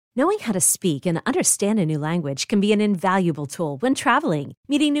Knowing how to speak and understand a new language can be an invaluable tool when traveling,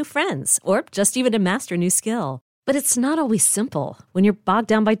 meeting new friends, or just even to master a new skill. But it's not always simple when you're bogged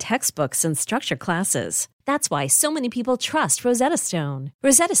down by textbooks and structured classes. That's why so many people trust Rosetta Stone.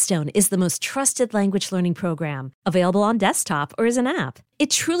 Rosetta Stone is the most trusted language learning program, available on desktop or as an app. It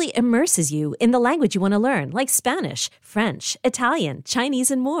truly immerses you in the language you want to learn, like Spanish, French, Italian,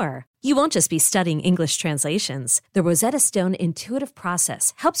 Chinese, and more. You won't just be studying English translations. The Rosetta Stone intuitive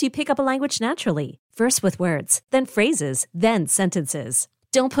process helps you pick up a language naturally, first with words, then phrases, then sentences.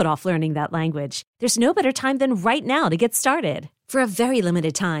 Don't put off learning that language. There's no better time than right now to get started. For a very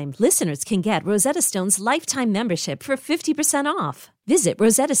limited time, listeners can get Rosetta Stone's lifetime membership for 50% off. Visit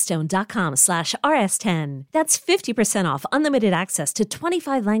rosettastone.com/rs10. That's 50% off unlimited access to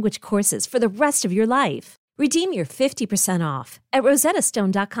 25 language courses for the rest of your life. Redeem your 50% off at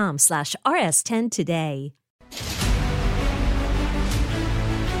rosettastone.com/rs10 today.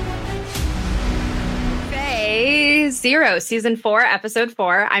 Zero, Season 4, Episode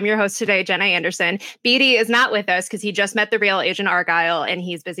 4. I'm your host today, Jenna Anderson. Beatty is not with us because he just met the real Agent Argyle and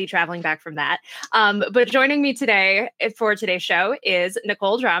he's busy traveling back from that. But joining me today for today's show is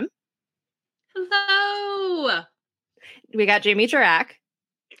Nicole Drum. Hello. We got Jamie Chirac.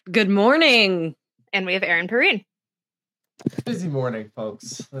 Good morning. And we have Aaron Perrine. Busy morning,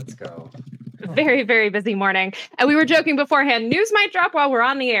 folks. Let's go. Very, very busy morning. And we were joking beforehand, news might drop while we're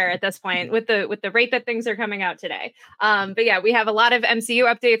on the air at this point with the rate that things are coming out today. But yeah, we have a lot of MCU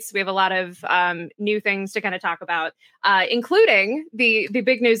updates. We have a lot of new things to kind of talk about, including the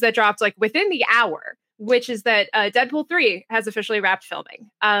big news that dropped like within the hour, which is that Deadpool 3 has officially wrapped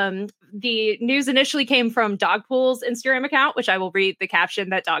filming. The news initially came from Dogpool's Instagram account, which I will read the caption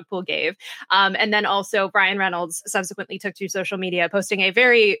that Dogpool gave. And then also Ryan Reynolds subsequently took to social media, posting a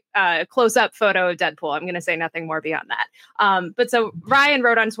very close-up photo of Deadpool. I'm going to say nothing more beyond that. But so Ryan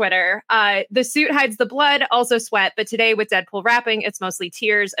wrote on Twitter, the suit hides the blood, also sweat, but today with Deadpool wrapping, it's mostly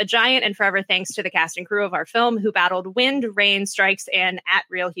tears. A giant and forever thanks to the cast and crew of our film who battled wind, rain, strikes, and at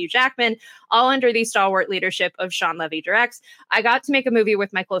real Hugh Jackman, all under the stalwart leadership of Sean Levy directs. I got to make a movie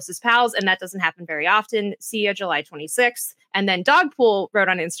with my closest pals, and that doesn't happen very often. See ya July 26th. And then Dogpool wrote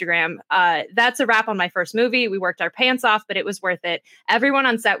on Instagram, that's a wrap on my first movie. We worked our pants off, but it was worth it. Everyone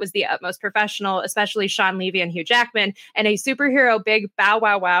on set was the utmost professional, especially Sean Levy and Hugh Jackman, and a superhero big bow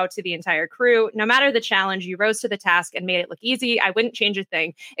wow wow to the entire crew. No matter the challenge, you rose to the task and made it look easy. I wouldn't change a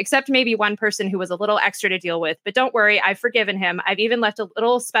thing, except maybe one person who was a little extra to deal with. But don't worry, I've forgiven him. I've even left a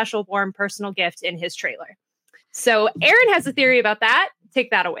little special, warm, personal gift in his trailer. So Aaron has a theory about that.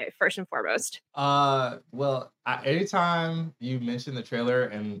 Take that away, first and foremost. Anytime you mention the trailer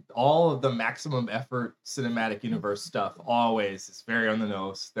and all of the maximum effort cinematic universe stuff, always is very on the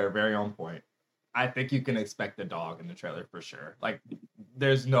nose. They're very on point. I think you can expect the dog in the trailer for sure. Like,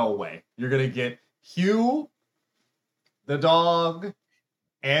 there's no way you're gonna get Hugh, the dog,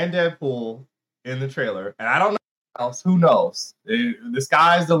 and Deadpool in the trailer. And I don't know else. Who knows? The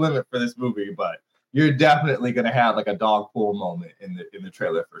sky's the limit for this movie, but you're definitely going to have like a dog pool moment in the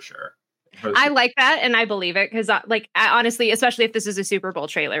trailer for sure. I like that, and I believe it, because honestly, especially if this is a Super Bowl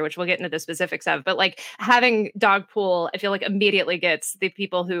trailer, which we'll get into the specifics of, but like having Dogpool, I feel like immediately gets the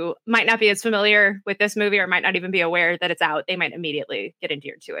people who might not be as familiar with this movie or might not even be aware that it's out, they might immediately get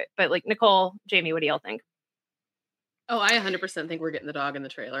endeared to it. But like Nicole, Jamie, what do y'all think? Oh, I 100% think we're getting the dog in the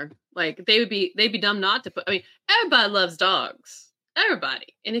trailer. Like they'd be dumb not to put. I mean, everybody loves dogs.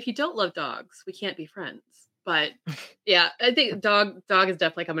 Everybody. And if you don't love dogs, we can't be friends. But yeah, I think dog is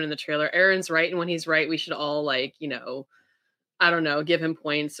definitely coming in the trailer. Aaron's right, and when he's right, we should all I don't know, give him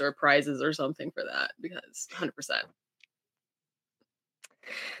points or prizes or something for that, because 100%.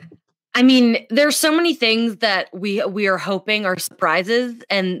 I mean, there's so many things that we are hoping are surprises,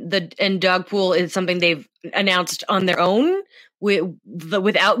 and Dogpool is something they've announced on their own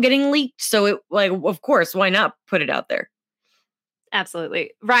without getting leaked. So it, like, of course, why not put it out there?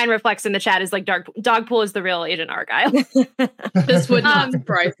 Absolutely. Ryan reflects in the chat is like Dogpool is the real Agent Argyle. This would not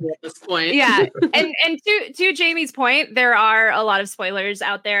surprise me at this point. Yeah. And to Jamie's point, there are a lot of spoilers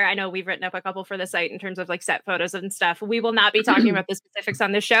out there. I know we've written up a couple for the site in terms of like set photos and stuff. We will not be talking about the specifics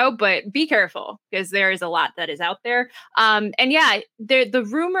on the show, but be careful because there is a lot that is out there. And yeah, the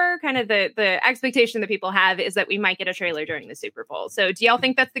rumor, kind of the expectation that people have is that we might get a trailer during the Super Bowl. So do y'all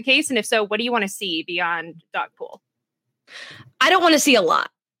think that's the case? And if so, what do you want to see beyond Dogpool? I don't want to see a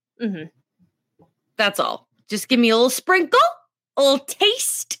lot. Mm-hmm. That's all. Just give me a little sprinkle, a little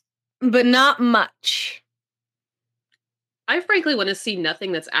taste, but not much. I frankly want to see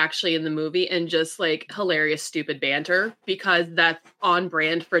nothing that's actually in the movie and just like hilarious, stupid banter, because that's on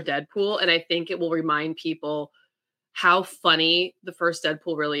brand for Deadpool. And I think it will remind people how funny the first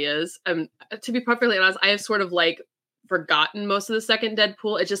Deadpool really is. To be perfectly honest, I have sort of like forgotten most of the second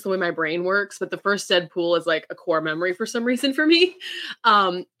Deadpool. It's just the way my brain works. But the first Deadpool is like a core memory for some reason for me.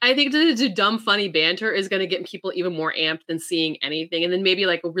 I think to do dumb, funny banter is going to get people even more amped than seeing anything. And then maybe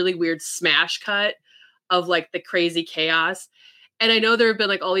like a really weird smash cut of like the crazy chaos. And I know there have been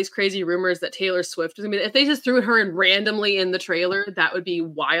like all these crazy rumors that Taylor Swift is going to be, if they just threw her in randomly in the trailer, that would be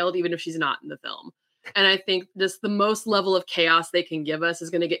wild, even if she's not in the film. And I think just the most level of chaos they can give us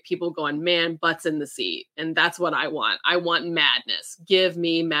is going to get people going, man, butts in the seat. And that's what I want. I want madness. Give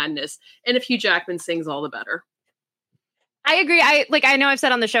me madness. And if Hugh Jackman sings, all the better. I agree. I know I've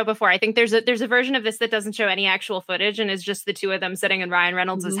said on the show before, I think there's a version of this that doesn't show any actual footage and is just the two of them sitting in Ryan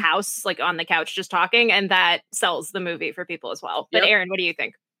Reynolds' house, like on the couch, just talking. And that sells the movie for people as well. But Aaron, what do you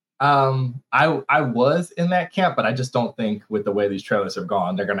think? I was in that camp, but I just don't think with the way these trailers have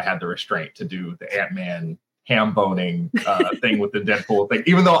gone, they're going to have the restraint to do the Ant-Man ham boning thing with the Deadpool thing.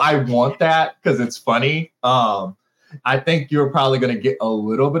 Even though I want that because it's funny, I think you're probably going to get a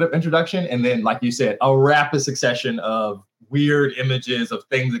little bit of introduction, and then, like you said, a rapid succession of weird images of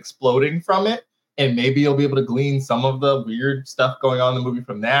things exploding from it, and maybe you'll be able to glean some of the weird stuff going on in the movie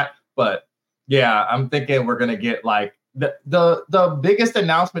from that. But yeah, I'm thinking we're going to get like the biggest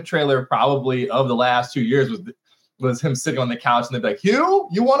announcement trailer probably of the last 2 years was him sitting on the couch and they'd be like, Hugh,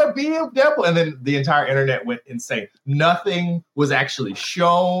 you want to be a Deadpool? And then the entire internet went insane. Nothing was actually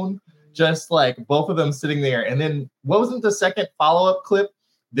shown, just like both of them sitting there. And then what wasn't the second follow-up clip?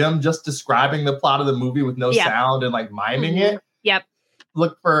 Them just describing the plot of the movie with no sound and like miming it. Yep.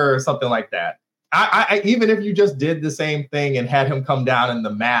 Look for something like that. I even if you just did the same thing and had him come down in the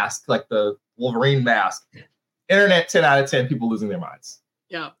mask, like the Wolverine mask, internet 10 out of 10 people losing their minds.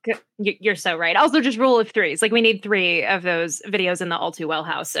 Yeah. You're so right. Also, just rule of threes. Like, we need 3 of those videos in the All Too Well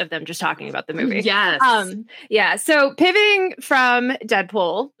house of them just talking about the movie. Yes. Yeah. So pivoting from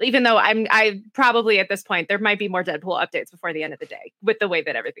Deadpool, even though I probably at this point, there might be more Deadpool updates before the end of the day with the way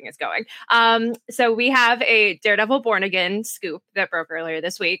that everything is going. So we have a Daredevil Born Again scoop that broke earlier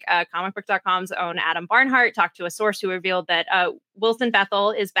this week. Comicbook.com's own Adam Barnhart talked to a source who revealed that Wilson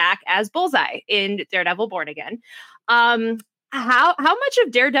Bethel is back as Bullseye in Daredevil Born Again. How much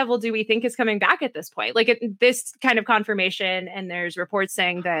of Daredevil do we think is coming back at this point? Like, this kind of confirmation, and there's reports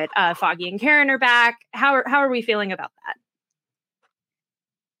saying that Foggy and Karen are back. How are we feeling about that?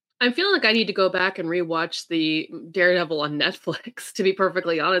 I'm feeling like I need to go back and rewatch the Daredevil on Netflix, to be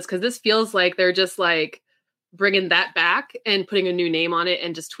perfectly honest, because this feels like they're just like bringing that back and putting a new name on it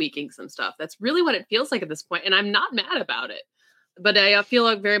and just tweaking some stuff. That's really what it feels like at this point, and I'm not mad about it. But I feel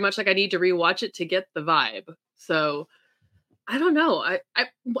like very much like I need to rewatch it to get the vibe. So I don't know.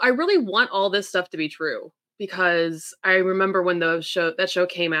 I really want all this stuff to be true, because I remember when that show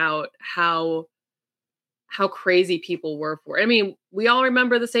came out, how crazy people were for it. I mean, we all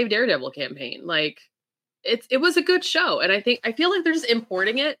remember the Save Daredevil campaign. Like, it was a good show, and I feel like they're just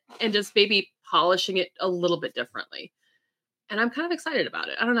importing it and just maybe polishing it a little bit differently. And I'm kind of excited about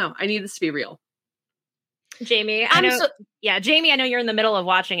it. I don't know. I need this to be real. Jamie, Jamie, I know you're in the middle of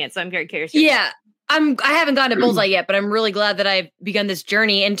watching it, so I'm very curious. I haven't gotten to Bullseye yet, but I'm really glad that I've begun this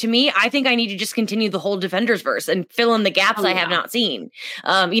journey. And to me, I think I need to just continue the whole Defenders verse and fill in the gaps I have not seen.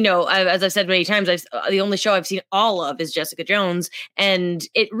 As I've said many times, the only show I've seen all of is Jessica Jones, and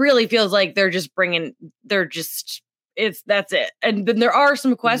it really feels like that's it. And then there are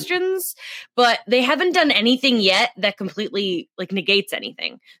some questions, but they haven't done anything yet that completely like negates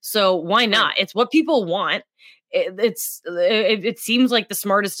anything. So why not? It's what people want. It seems like the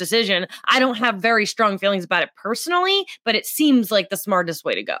smartest decision. I don't have very strong feelings about it personally, but it seems like the smartest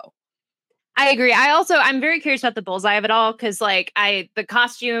way to go. I agree. I'm very curious about the Bullseye of it all, because the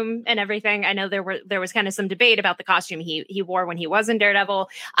costume and everything, I know there was kind of some debate about the costume he wore when he was in Daredevil.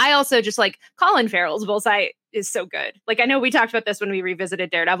 I also just like Colin Farrell's Bullseye is so good. Like, I know we talked about this when we revisited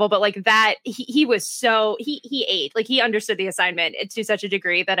Daredevil, but like that, he was so, he ate, like he understood the assignment to such a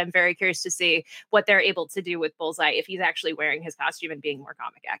degree that I'm very curious to see what they're able to do with Bullseye if he's actually wearing his costume and being more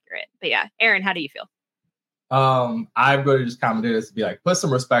comic accurate. But yeah, Aaron, how do you feel? I'm going to just commentate this to be like, put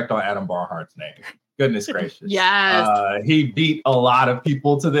some respect on Adam Barnhart's name. Goodness gracious. Yes. He beat a lot of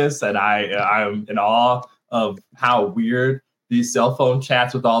people to this, and I'm in awe of how weird these cell phone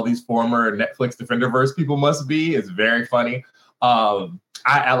chats with all these former Netflix Defenderverse people must be. It's very funny.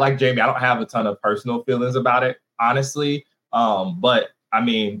 I like Jamie. I don't have a ton of personal feelings about it, honestly. But I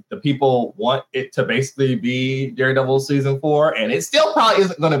mean, the people want it to basically be Daredevil season 4, and it still probably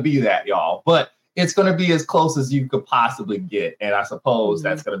isn't going to be that, y'all. But it's going to be as close as you could possibly get. And I suppose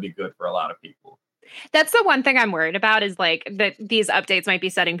that's going to be good for a lot of people. That's the one thing I'm worried about is like that these updates might be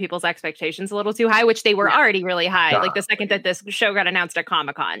setting people's expectations a little too high, which they were already really high. Like the second that this show got announced at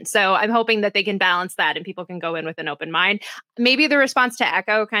Comic-Con. So I'm hoping that they can balance that and people can go in with an open mind. Maybe the response to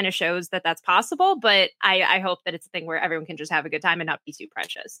Echo kind of shows that that's possible, but I hope that it's a thing where everyone can just have a good time and not be too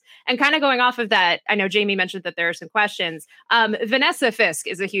precious. And kind of going off of that, I know Jamie mentioned that there are some questions. Vanessa Fisk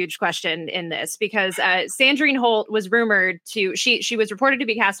is a huge question in this because Sandrine Holt was rumored to, she was reported to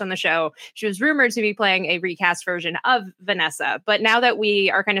be cast on the show. She was rumored to be playing a recast version of Vanessa. But now that we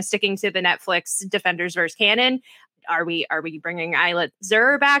are kind of sticking to the Netflix Defenders verse canon, are we bringing Isla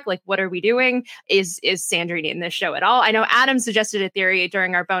Zur back? Like, what are we doing? Is Sandrine in this show at all? I know Adam suggested a theory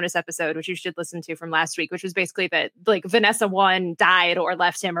during our bonus episode, which you should listen to from last week, which was basically that like Vanessa 1 died or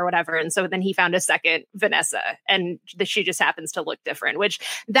left him or whatever. And so then he found a second Vanessa and she just happens to look different, which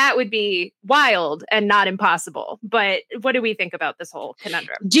that would be wild and not impossible. But what do we think about this whole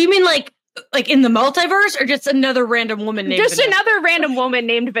conundrum? Do you mean like in the multiverse or just another random woman named just Vanessa? Another random woman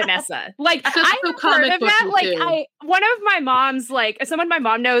named Vanessa. Like I have heard of that. Like one of my mom's, like someone my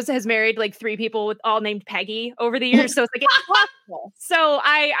mom knows has married like 3 people with all named Peggy over the years. So it's like it's possible. So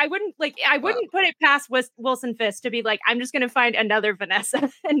I wouldn't put it past Wilson Fisk to be like, I'm just gonna find another Vanessa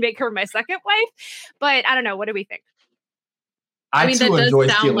and make her my second wife. But I don't know. What do we think? I mean, that enjoy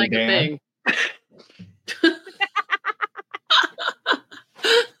does sound Steely like Dan. a thing.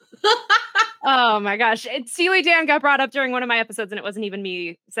 Oh my gosh. Steely Dan got brought up during one of my episodes and it wasn't even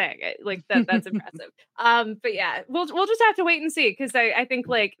me saying it. Like that's impressive. But yeah, we'll just have to wait and see because I think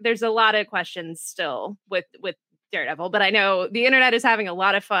like there's a lot of questions still with Daredevil, but I know the internet is having a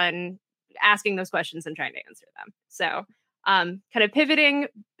lot of fun asking those questions and trying to answer them. So kind of pivoting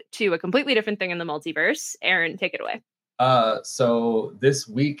to a completely different thing in the multiverse. Aaron, take it away. So this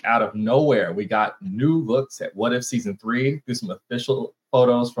week, out of nowhere, we got new looks at What If Season 3 through some official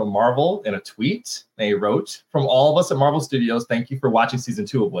photos from Marvel in a tweet. They wrote, "From all of us at Marvel Studios, thank you for watching Season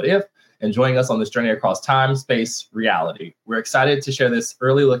 2 of What If and joining us on this journey across time, space, reality. We're excited to share this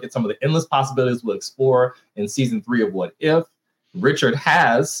early look at some of the endless possibilities we'll explore in Season 3 of What If. Richard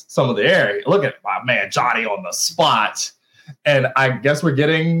has some of the area. Look at my man Johnny on the spot. And I guess we're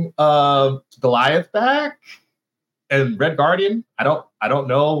getting Goliath back. And Red Guardian, I don't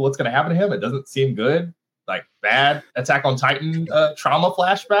know what's going to happen to him. It doesn't seem good. Like bad Attack on Titan trauma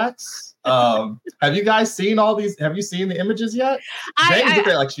flashbacks. Have you guys seen all these? Have you seen the images yet? James looked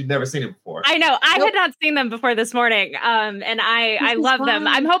at it like she'd never seen it before. I know. I had not seen them before this morning. And I love them.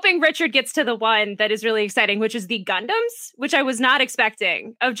 I'm hoping Richard gets to the one that is really exciting, which is the Gundams, which I was not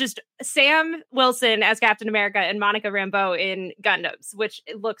expecting, of just Sam Wilson as Captain America and Monica Rambeau in Gundams, which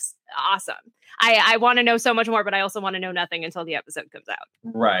it looks awesome. I want to know so much more, but I also want to know nothing until the episode comes out.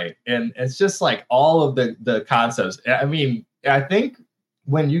 Right. And it's just like all of the concepts. I mean, I think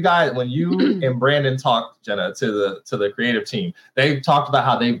when you and Brandon talked, Jenna, to the creative team, they talked about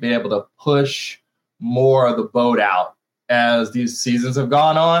how they've been able to push more of the boat out as these seasons have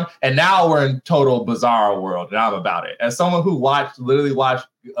gone on. And now we're in total bizarre world, and I'm about it. As someone who literally watched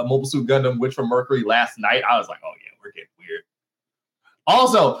a Mobile Suit Gundam Witch from Mercury last night, I was like, oh yeah, we're getting weird.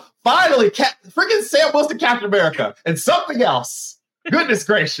 Also, finally, freaking Sam Wilson Captain America and something else. Goodness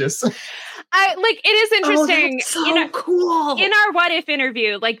gracious. It is interesting. That's so cool. In our What If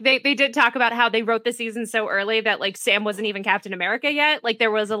interview, like they did talk about how they wrote the season so early that like Sam wasn't even Captain America yet. Like there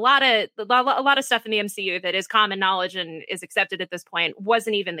was a lot of stuff in the MCU that is common knowledge and is accepted at this point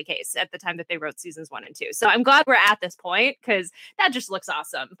wasn't even the case at the time that they wrote seasons 1 and 2. So I'm glad we're at this point because that just looks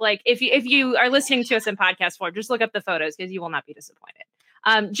awesome. Like if you are listening to us in podcast form, just look up the photos because you will not be disappointed.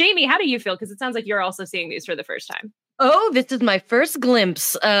 Jamie, how do you feel? Because it sounds like you're also seeing these for the first time. Oh, this is my first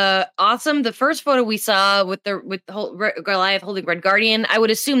glimpse. Awesome. The first photo we saw with the whole Goliath holding Red Guardian, I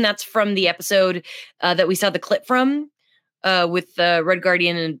would assume that's from the episode that we saw the clip from with Red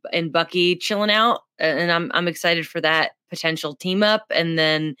Guardian and Bucky chilling out. And I'm excited for that potential team up. And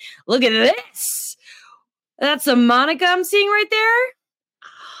then look at this. That's a Monica I'm seeing right there.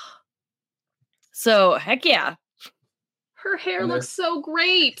 So heck yeah. Her hair looks so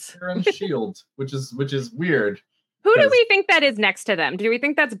great. They're on Shield, which is weird. Who do we think that is next to them? Do we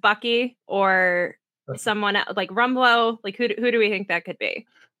think that's Bucky or someone like Rumblo? Like who do we think that could be?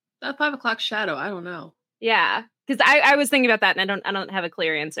 That 5 o'clock shadow. I don't know. Yeah, because I was thinking about that and I don't have a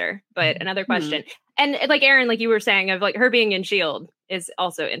clear answer. But another question, and like Aaron, like you were saying, of like her being in Shield is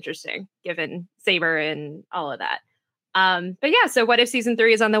also interesting given Saber and all of that. But yeah, so What If Season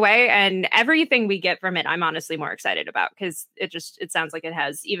 3 is on the way, and everything we get from it, I'm honestly more excited about because it sounds like it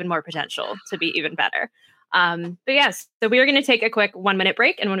has even more potential to be even better. But yes, so we are going to take a quick 1-minute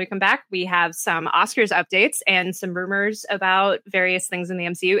break. And when we come back, we have some Oscars updates and some rumors about various things in the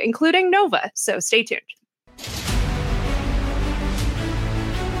MCU, including Nova. So stay tuned.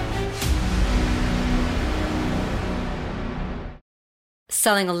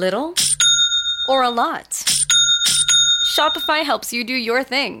 Selling a little or a lot? Shopify helps you do your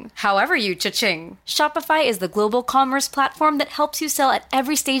thing, however you cha-ching. Shopify is the global commerce platform that helps you sell at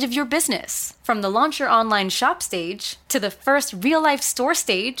every stage of your business. From the launch your online shop stage, to the first real-life store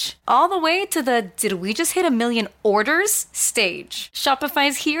stage, all the way to the did we just hit 1 million orders stage.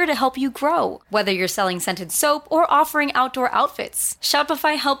 Shopify's here to help you grow. Whether you're selling scented soap or offering outdoor outfits,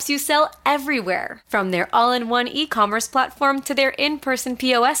 Shopify helps you sell everywhere. From their all-in-one e-commerce platform to their in-person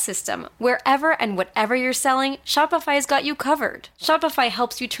POS system, wherever and whatever you're selling, Shopify's got you covered. Shopify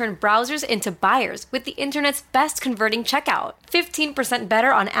helps you turn browsers into buyers with the internet's best converting checkout. 15%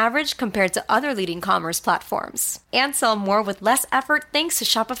 better on average compared to other leading commerce platforms. And sell more with less effort thanks to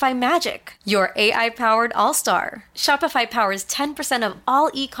Shopify Magic, your AI-powered all-star. Shopify powers 10% of all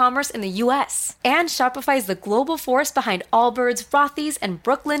e-commerce in the US. And Shopify is the global force behind Allbirds, Rothy's, and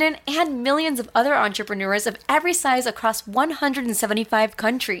Brooklinen, and millions of other entrepreneurs of every size across 175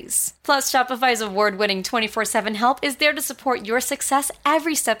 countries. Plus, Shopify's award-winning 24/7 help is there to support your success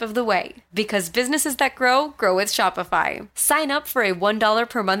every step of the way. Because businesses that grow, grow with Shopify. Sign up for a $1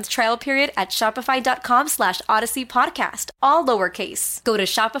 per month trial period at shopify.com/Odyssey Podcast, all lowercase. Go to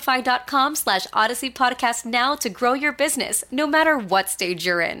shopify.com/Odyssey Podcast now to grow your business, no matter what stage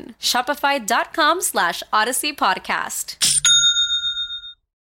you're in. Shopify.com/Odyssey Podcast.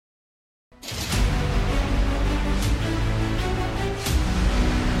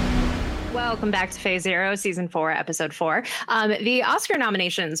 Welcome back to Phase Zero, Season 4, Episode 4. The Oscar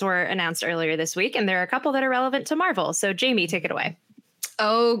nominations were announced earlier this week, and there are a couple that are relevant to Marvel. So, Jamie, take it away.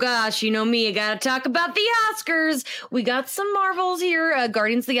 Oh gosh, you know me, I gotta talk about the Oscars. We got some Marvels here.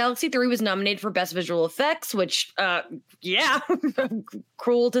 Guardians of the Galaxy 3 was nominated for Best Visual Effects, which,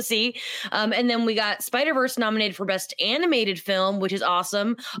 cruel to see. And then we got Spider-Verse nominated for Best Animated Film, which is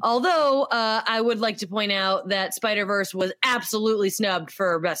awesome. Although, I would like to point out that Spider-Verse was absolutely snubbed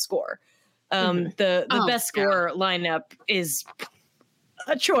for Best Score. The Best Score lineup is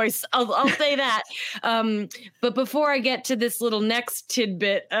a choice. I'll say that. But before I get to this little next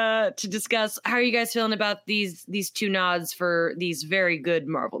tidbit to discuss, how are you guys feeling about these two nods for these very good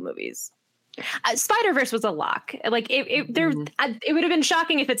Marvel movies? Spider-Verse was a lock. Like it would have been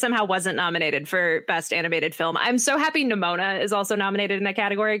shocking if it somehow wasn't nominated for Best Animated Film. I'm so happy Nimona is also nominated in that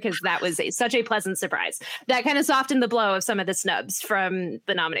category because that was such a pleasant surprise. That kind of softened the blow of some of the snubs from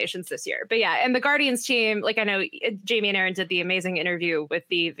the nominations this year. But yeah, and the Guardians team, like I know Jamie and Aaron did the amazing interview with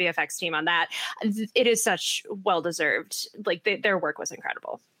the VFX team on that. It is such well-deserved. Like their work was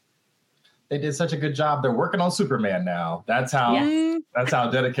incredible. They did such a good job. They're working on Superman now. That's how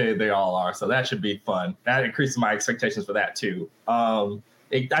dedicated they all are. So that should be fun. That increases my expectations for that too.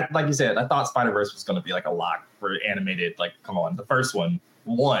 Like you said, I thought Spider-Verse was going to be like a lock for animated. Like, come on, the first one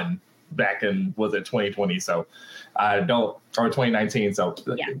won back in 2020. So or 2019. So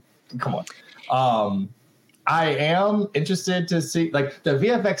yeah. Come on. I am interested to see, like, the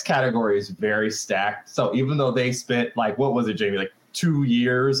VFX category is very stacked. So even though they spent, like, what was it, Jamie? Like 2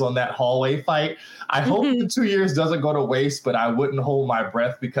 years on that hallway fight. I hope the 2 years doesn't go to waste, but I wouldn't hold my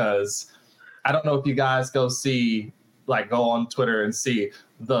breath because I don't know if you guys go on Twitter and see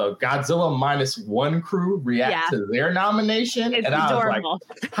the Godzilla -1 crew react to their nomination. It's and adorable.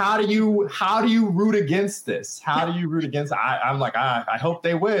 I was like, how do you root against this? How do you root against I'm like, I hope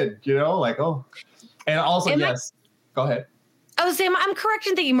they win, like, oh. And also, go ahead. I was saying, I'm correct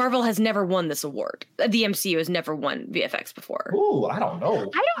in thinking Marvel has never won this award. The MCU has never won VFX before. Ooh, I don't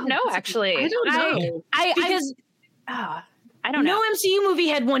know. I don't know, actually. I don't know. I don't know. No MCU movie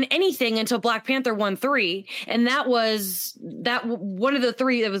had won anything until Black Panther won 3, and that was one of the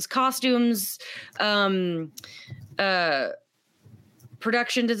 3. It was costumes, production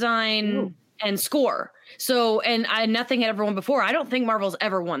design, and score. So, and nothing had ever won before. I don't think Marvel's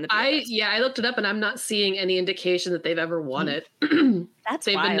ever won the VFX. I looked it up and I'm not seeing any indication that they've ever won it. They've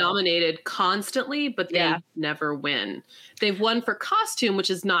been nominated constantly, but they never win. They've won for costume, which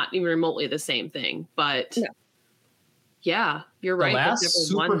is not even remotely the same thing. But yeah, you're right. The last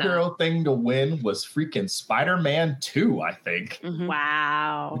superhero thing to win was freaking Spider-Man 2, I think. Mm-hmm.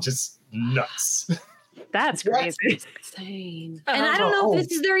 Wow. Which is nuts. That's crazy. That's insane. And I don't know if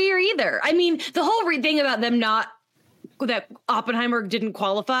this is their year either. I mean, the whole thing about them not that Oppenheimer didn't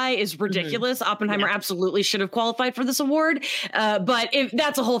qualify is ridiculous. Oppenheimer absolutely should have qualified for this award. But if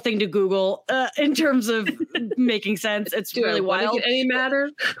that's a whole thing to Google in terms of making sense. It's really wild. Any matter?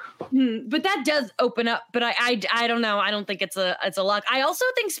 But that does open up. But I don't know. I don't think it's a lock. I also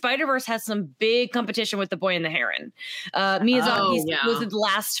think Spider-Verse has some big competition with The Boy and the Heron. Miyazaki's was the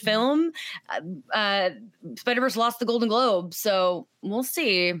last film. Spider-Verse lost the Golden Globe, so we'll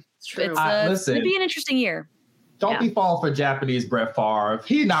see. It's true. It's going to be an interesting year. Don't be falling for Japanese Brett Favre.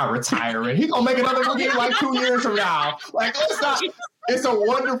 He not retiring. He gonna make another movie in like 2 years from now. Like it's a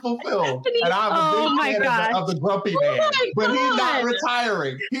wonderful film. And I'm a big fan of the grumpy man. But he's not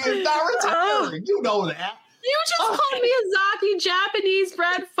retiring. He is not retiring. You know that. You just called Miyazaki Japanese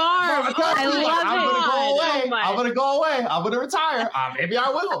Brett Favre. I'm gonna go away. I'm gonna retire. Maybe I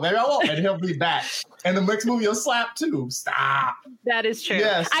will. Maybe I won't. And he'll be back. And the next movie will slap too. Stop. That is true.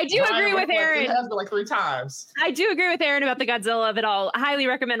 Yes. I do agree with Aaron. It has been like 3 times. I do agree with Aaron about the Godzilla of it all. I highly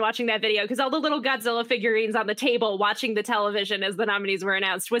recommend watching that video because all the little Godzilla figurines on the table watching the television as the nominees were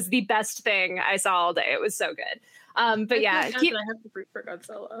announced was the best thing I saw all day. It was so good. But yeah, I have to root for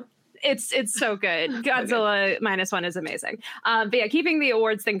Godzilla. It's so good. Godzilla -1 is amazing. But yeah, keeping the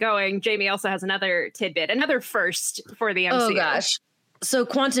awards thing going, Jamie also has another tidbit, another first for the MCU. Oh gosh. So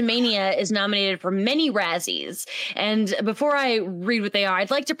Quantumania is nominated for many Razzies. And before I read what they are, I'd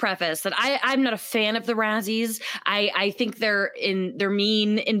like to preface that I'm not a fan of the Razzies. I think they're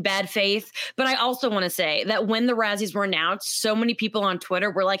mean in bad faith. But I also want to say that when the Razzies were announced, so many people on Twitter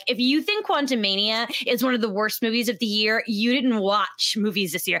were like, if you think Quantumania is one of the worst movies of the year, you didn't watch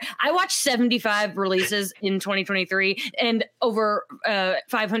movies this year. I watched 75 releases in 2023 and over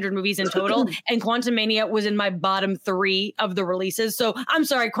 500 movies in total. And Quantumania was in my bottom 3 of the releases. So I'm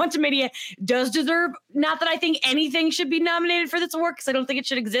sorry, Quantumania does deserve, not that I think anything should be nominated for this award because I don't think it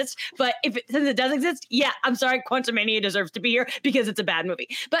should exist, but since it does exist, yeah, I'm sorry, Quantumania deserves to be here because it's a bad movie.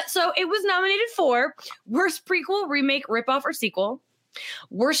 But so it was nominated for Worst Prequel, Remake, Ripoff, or Sequel,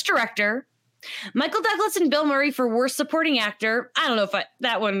 Worst Director, Michael Douglas and Bill Murray for Worst Supporting Actor. I don't know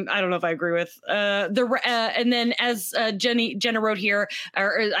if I agree with. And then as Jenna wrote here,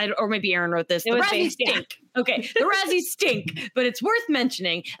 or maybe Aaron wrote this, the Razzies stink. Okay, the Razzies stink, but it's worth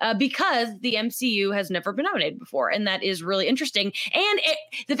mentioning because the MCU has never been nominated before, and that is really interesting. And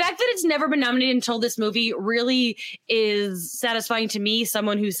the fact that it's never been nominated until this movie really is satisfying to me,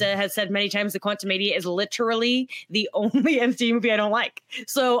 someone who has said many times that Quantumania is literally the only MCU movie I don't like.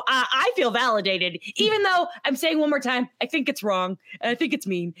 So I feel validated, even though I'm saying one more time, I think it's wrong. I think it's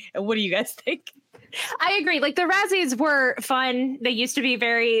mean. And what do you guys think? I agree. Like the Razzies were fun. They used to be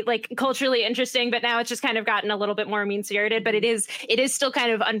very like culturally interesting, but now it's just kind of gotten a little bit more mean-spirited. But it is still kind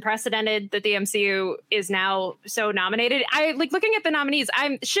of unprecedented that the MCU is now so nominated. I like looking at the nominees.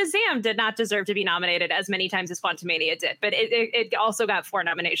 Shazam did not deserve to be nominated as many times as Quantumania did, but it also got 4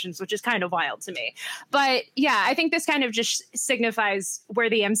 nominations, which is kind of wild to me. But yeah, I think this kind of just signifies where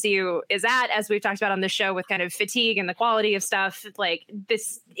the MCU is at, as we've talked about on the show, with kind of fatigue and the quality of stuff. Like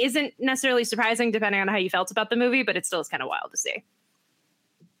this isn't necessarily surprising depending on how you felt about the movie, but it still is kind of wild to see.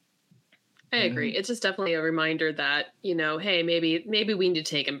 I agree. It's just definitely a reminder that, hey, maybe we need to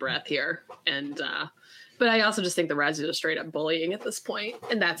take a breath here. And but I also just think the Razzies are straight up bullying at this point,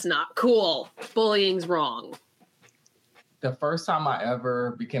 and that's not cool. Bullying's wrong. The first time I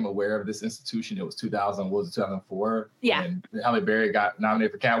ever became aware of this institution, it was 2004. Yeah. And Halle Berry got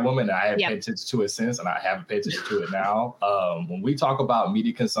nominated for Catwoman, and I haven't paid attention to it since, and I haven't paid attention to it now. When we talk about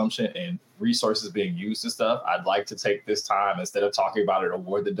media consumption and resources being used and stuff, I'd like to take this time, instead of talking about an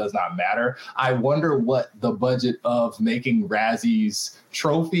award that does not matter, I wonder what the budget of making Razzies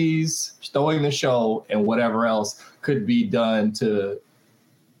trophies, throwing the show, and whatever else could be done to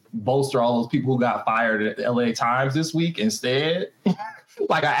bolster all those people who got fired at the LA Times this week instead.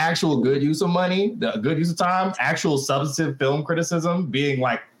 Like an actual good use of money, the good use of time, actual substantive film criticism being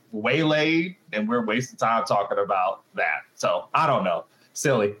like waylaid, and we're wasting time talking about that. So I don't know.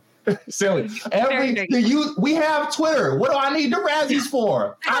 Silly. Silly. We have Twitter. What do I need the Razzies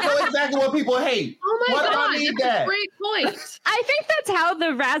for? I know exactly what people hate. Oh my God, do I need that? Great point. I think that's how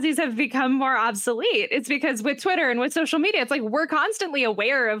the Razzies have become more obsolete. It's because with Twitter and with social media, it's like we're constantly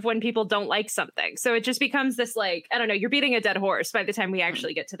aware of when people don't like something. So it just becomes this like, I don't know, you're beating a dead horse by the time we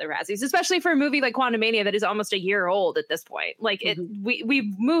actually get to the Razzies, especially for a movie like Quantumania that is almost a year old at this point. Like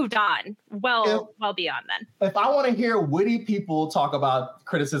we've moved on well beyond then. If I want to hear witty people talk about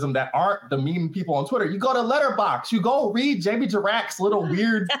criticism that aren't the mean people on Twitter, you go to Letterboxd, you go read Jamie Jirak's little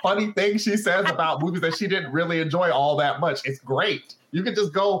weird funny things she says about movies that she didn't really enjoy all that much. It's great. You can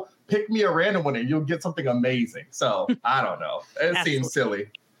just go pick me a random one and you'll get something amazing. So I don't know. It seems silly.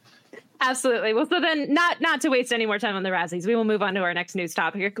 Absolutely. Well, so then not to waste any more time on the Razzies, we will move on to our next news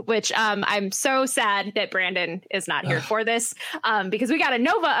topic, which I'm so sad that Brandon is not here for this because we got a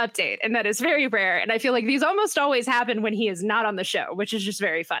Nova update, and that is very rare. And I feel like these almost always happen when he is not on the show, which is just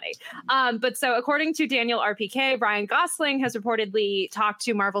very funny. But so according to Daniel RPK, Ryan Gosling has reportedly talked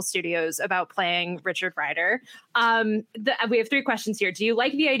to Marvel Studios about playing Richard Rider. We have 3 questions here. Do you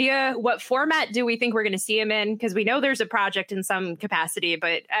like the idea? What format do we think we're going to see him in? Because we know there's a project in some capacity,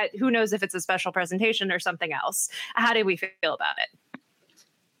 but who knows if it's a special presentation or something else. How do we feel about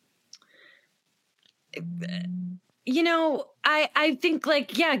it? You know, I think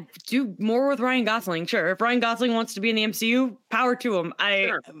like, yeah, do more with Ryan Gosling. Sure. If Ryan Gosling wants to be in the MCU, power to him.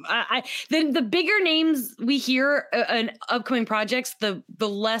 Then the bigger names we hear in upcoming projects, the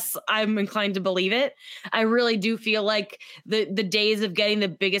less I'm inclined to believe it. I really do feel like the days of getting the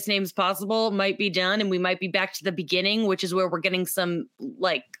biggest names possible might be done, and we might be back to the beginning, which is where we're getting some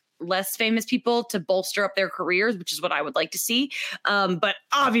like less famous people to bolster up their careers, which is what I would like to see. But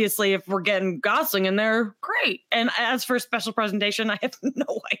obviously, if we're getting Gosling in there, great. And as for special presentation, I have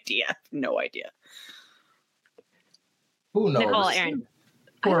no idea. No idea. Who knows? Nicole, Aaron.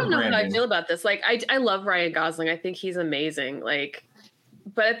 I don't know how I feel about this. Like, I love Ryan Gosling. I think he's amazing. Like,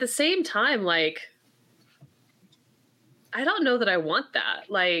 but at the same time, like, I don't know that I want that.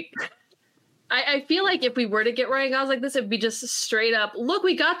 Like, I feel like if we were to get Ryan Gosling like this, it'd be just straight up, look,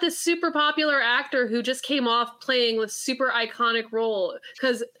 we got this super popular actor who just came off playing this super iconic role.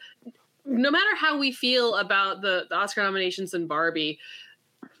 Because no matter how we feel about the Oscar nominations in Barbie,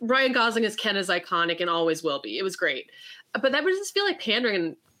 Ryan Gosling as Ken is iconic and always will be. It was great. But that would just feel like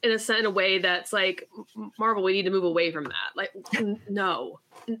pandering in a way that's like, Marvel, we need to move away from that. Like, no.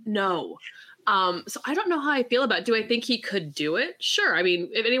 So I don't know how I feel about it. Do I think he could do it? Sure. I mean,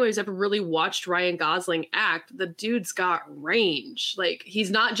 if anybody's ever really watched Ryan Gosling act, the dude's got range. Like,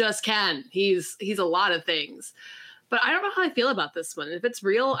 he's not just Ken. He's a lot of things. But I don't know how I feel about this one. If it's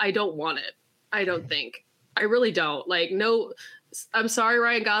real, I don't want it. I don't think. I really don't. Like, no, I'm sorry,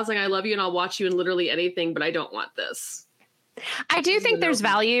 Ryan Gosling. I love you and I'll watch you in literally anything, but I don't want this. I do think there's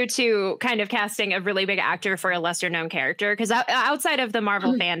value to kind of casting a really big actor for a lesser known character, because outside of the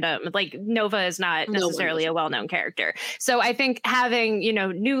Marvel fandom, like, Nova is not necessarily a well-known character. So I think having,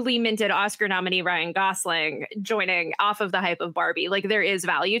 newly minted Oscar nominee Ryan Gosling joining off of the hype of Barbie, like, there is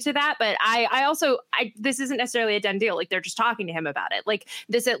value to that. But I also this isn't necessarily a done deal. Like, they're just talking to him about it. Like,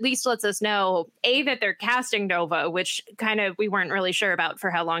 this at least lets us know, A, that they're casting Nova, which kind of we weren't really sure about for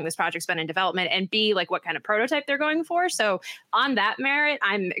how long this project's been in development, and B, like, what kind of prototype they're going for. So on that merit,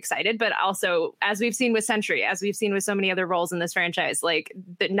 I'm excited. But also, as we've seen with Sentry, as we've seen with so many other roles in this franchise, like,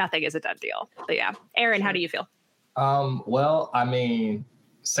 nothing is a done deal. But yeah, Aaron, how do you feel? Well, I mean,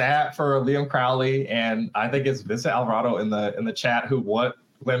 sad for Liam Crowley, and I think it's Vincent Alvarado in the chat who want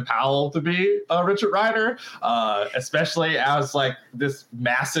Glenn Powell to be Richard Rider, especially as like this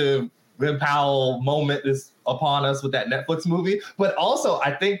massive Glenn Powell moment is upon us with that Netflix movie. But also,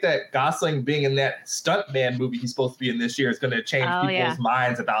 I think that Gosling being in that Stuntman movie he's supposed to be in this year is going to change people's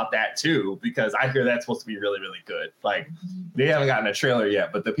minds about that too, because I hear that's supposed to be really, really good. Like, they haven't gotten a trailer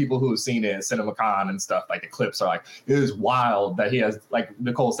yet, but the people who have seen it in CinemaCon and stuff, like, the clips are like, it is wild that he has, like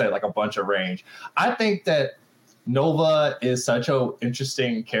Nicole said, like a bunch of range. I think that Nova is such an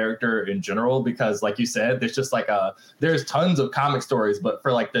interesting character in general because, like you said, there's just like there's tons of comic stories, but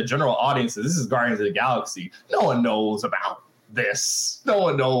for like the general audiences, this is Guardians of the Galaxy. No one knows about this. No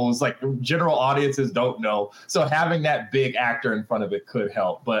one knows. Like, general audiences don't know. So having that big actor in front of it could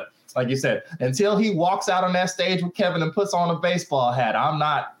help. But like you said, until he walks out on that stage with Kevin and puts on a baseball hat, I'm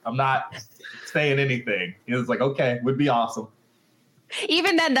not saying anything. It's like, okay, would be awesome.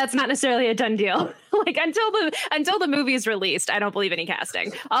 Even then, that's not necessarily a done deal. Like, until the movie is released, I don't believe any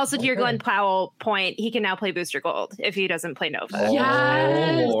casting. Also, to your Glenn Powell point, he can now play Booster Gold if he doesn't play Nova.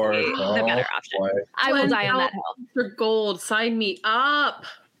 Yes, the better option. Boy. I will die on that hill. Booster Gold, sign me up.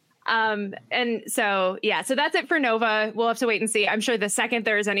 And so that's it for Nova. We'll have to wait and see. I'm sure the second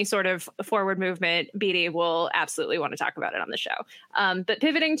there is any sort of forward movement, BD will absolutely want to talk about it on the show. But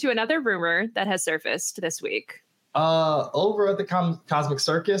pivoting to another rumor that has surfaced this week. Over at the Cosmic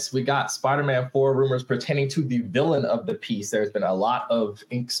Circus, we got Spider-Man 4 rumors pertaining to the villain of the piece. There's been a lot of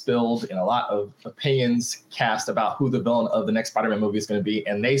ink spilled and a lot of opinions cast about who the villain of the next Spider-Man movie is going to be.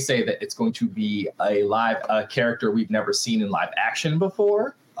 And they say that it's going to be a character we've never seen in live action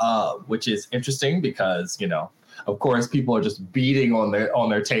before, which is interesting because, of course, people are just beating on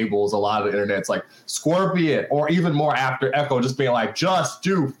their tables. A lot of the internet's like Scorpion, or even more after Echo just being like, just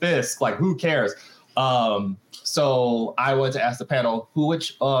do Fisk. Like, who cares? So I want to ask the panel,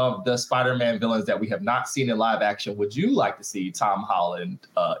 which of the Spider-Man villains that we have not seen in live action would you like to see Tom Holland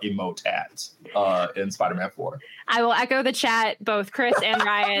emote at in Spider-Man 4? I will echo the chat. Both Chris and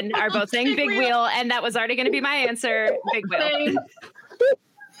Ryan are both saying Big Wheel, and that was already going to be my answer. Big Wheel.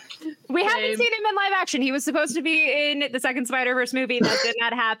 We haven't seen him in live action. He was supposed to be in the second Spider-Verse movie. That did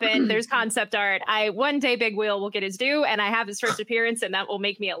not happen. There's concept art. One day Big Wheel will get his due, and I have his first appearance, and that will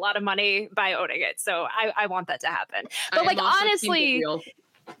make me a lot of money by owning it. So I want that to happen. But like, honestly,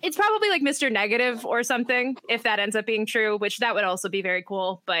 it's probably like Mr. Negative or something, if that ends up being true, which that would also be very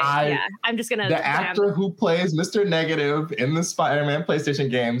cool. But I'm just going to... The actor who plays Mr. Negative in the Spider-Man PlayStation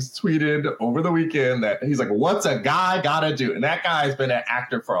games tweeted over the weekend that he's like, what's a guy gotta do? And that guy's been an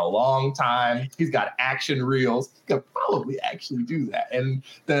actor for a long time. He's got action reels. He could probably actually do that. And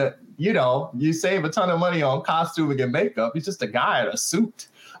you save a ton of money on costuming and makeup. He's just a guy in a suit.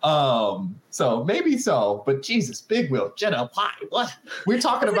 So maybe so, but Jesus, Big Wheel, Jenna Pie, what? We're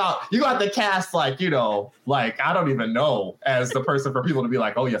talking about, you got the cast like I don't even know, as the person for people to be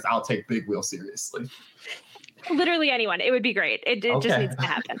like, oh yes, I'll take Big Wheel seriously. Literally anyone. It would be great. It just needs to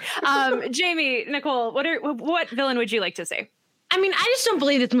happen. Jamie, Nicole, what villain would you like to see? I mean, I just don't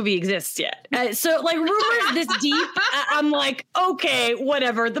believe this movie exists yet. So, like, rumors this deep, I'm like, okay,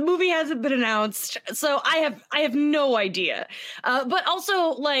 whatever. The movie hasn't been announced, so I have no idea. But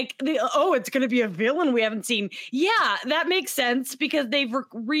also, like, it's going to be a villain we haven't seen. Yeah, that makes sense because they've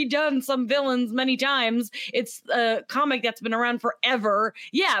redone some villains many times. It's a comic that's been around forever.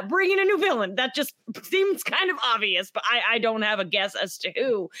 Yeah, bring in a new villain. That just seems kind of obvious, but I don't have a guess as to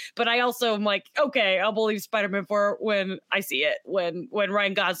who. But I also am like, okay, I'll believe Spider-Man 4 when I see it. When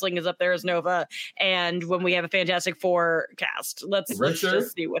Ryan Gosling is up there as Nova, and when we have a Fantastic Four cast. Let's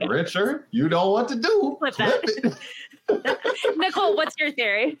just see what happens. Richard, you know what to do. Flip it. Nicole, what's your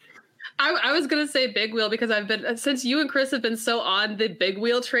theory? I was going to say Big Wheel because since you and Chris have been so on the Big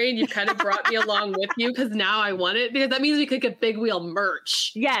Wheel train, you've kind of brought me along with you because now I want it, because that means we could get Big Wheel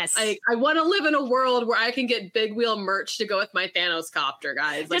merch. Yes. I want to live in a world where I can get Big Wheel merch to go with my Thanos copter,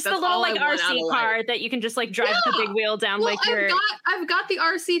 guys. Just the little RC car that you can just like drive the Big Wheel down I've got the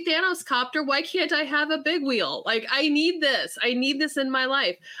RC Thanos copter. Why can't I have a Big Wheel? Like, I need this. I need this in my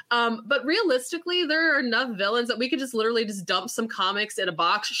life. But realistically, there are enough villains that we could just literally just dump some comics in a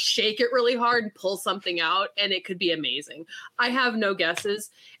box, shake it really hard and pull something out, and it could be amazing. I have no guesses,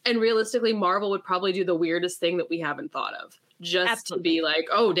 and realistically Marvel would probably do the weirdest thing that we haven't thought of, just to be like,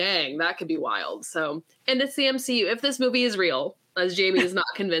 oh dang, that could be wild. So, and it's the MCU. If this movie is real, as Jamie is not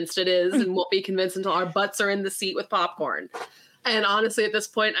convinced it is, and won't be convinced until our butts are in the seat with popcorn, and honestly at this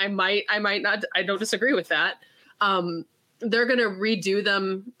point I might not, I don't disagree with that. They're gonna redo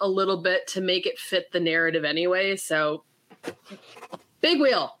them a little bit to make it fit the narrative anyway, so Big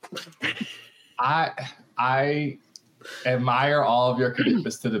Wheel. I admire all of your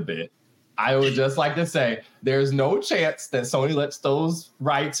commitments to the bit. I would just like to say there's no chance that Sony lets those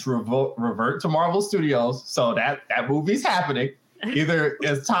rights revert to Marvel Studios, so that movie's happening. Either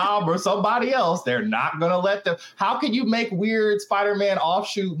it's Tom or somebody else. They're not going to let them. How can you make weird Spider-Man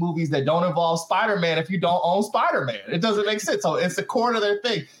offshoot movies that don't involve Spider-Man if you don't own Spider-Man? It doesn't make sense. So it's the core of their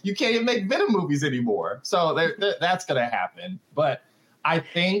thing. You can't even make Venom movies anymore. So that's going to happen. But I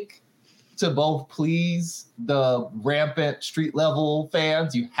think to both please the rampant street level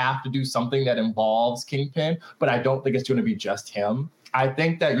fans, you have to do something that involves Kingpin. But I don't think it's going to be just him. I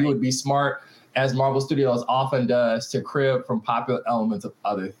think that you would be smart, as Marvel Studios often does, to crib from popular elements of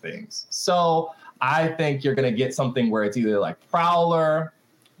other things. So I think you're going to get something where it's either like Prowler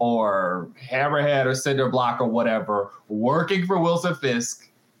or Hammerhead or Cinderblock or whatever working for Wilson Fisk,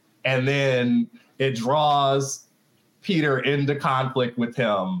 and then it draws Peter into conflict with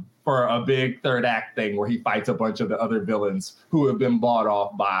him for a big third act thing where he fights a bunch of the other villains who have been bought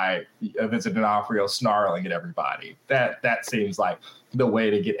off by Vincent D'Onofrio snarling at everybody. That seems like the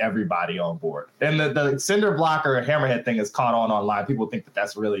way to get everybody on board. And the Cinder Blocker Hammerhead thing is caught on online. People think that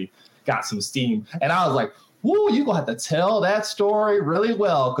that's really got some steam. And I was like, woo, you're going to have to tell that story really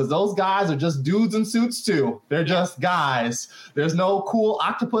well, because those guys are just dudes in suits too. They're just guys. There's no cool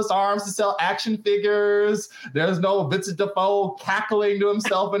octopus arms to sell action figures. There's no Vincent Defoe cackling to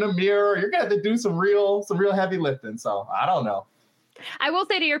himself in a mirror. You're going to have to do some real heavy lifting. So I don't know. I will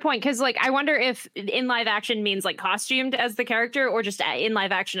say to your point, because like I wonder if in live action means like costumed as the character or just in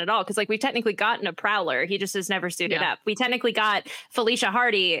live action at all. Because like we've technically gotten a Prowler, he just has never suited up. We technically got Felicia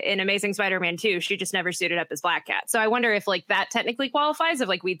Hardy in Amazing Spider-Man 2. She just never suited up as Black Cat. So I wonder if like that technically qualifies, if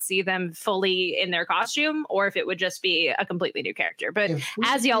like we'd see them fully in their costume, or if it would just be a completely new character. But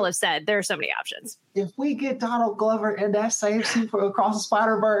as y'all have said, there are so many options. If we get Donald Glover in that same suit for Across the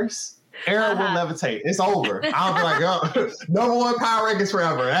Spider-Verse, Aaron will levitate. It's over. I'll be like, oh, number one power rankings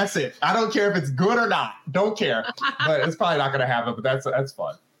forever. That's it. I don't care if it's good or not. Don't care. But it's probably not going to happen. But that's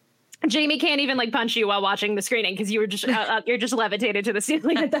fun. Jamie can't even like punch you while watching the screening because you were just you're just levitated to the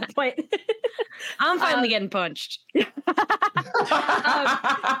ceiling at that point. I'm finally getting punched. So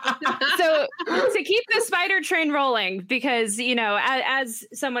to keep the spider train rolling, because as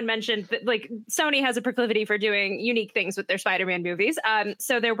someone mentioned, like Sony has a proclivity for doing unique things with their Spider-Man movies.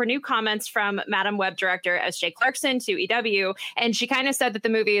 So there were new comments from Madam Web director S.J. Clarkson to EW, and she kind of said that the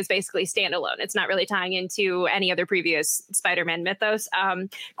movie is basically standalone. It's not really tying into any other previous Spider-Man mythos.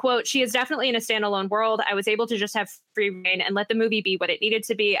 Quote, "She is definitely in a standalone world. I was able to just have free reign and let the movie be what it needed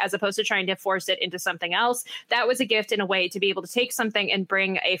to be, as opposed to trying to force it into something else. That was a gift in a way to be able to take something and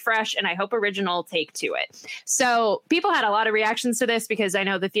bring a fresh and I hope original take to it." So people had a lot of reactions to this because I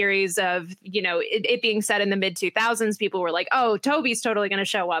know the theories of, it being set in the mid 2000s, people were like, oh, Toby's totally going to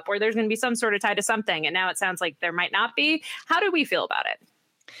show up or there's going to be some sort of tie to something. And now it sounds like there might not be. How do we feel about it?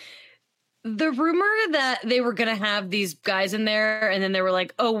 The rumor that they were going to have these guys in there and then they were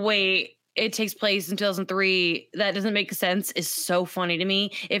like, oh, wait, it takes place in 2003. That doesn't make sense is so funny to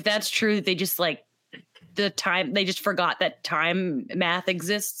me. If that's true, they just they just forgot that time math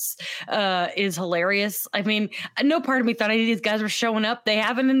exists, is hilarious. I mean, no part of me thought any of these guys were showing up. They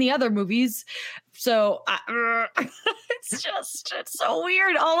haven't in the other movies. So it's so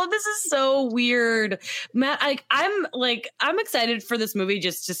weird. All of this is so weird. Matt, I'm excited for this movie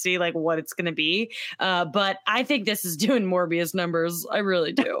just to see like what it's going to be. But I think this is doing Morbius numbers. I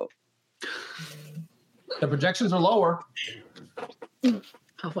really do. The projections are lower.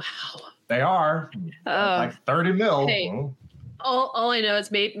 Oh, wow. They are like 30 mil. Hey, all I know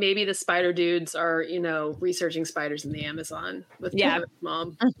is maybe the spider dudes are, researching spiders in the Amazon with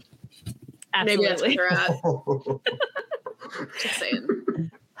mom. Absolutely. Maybe that's where they're at. Just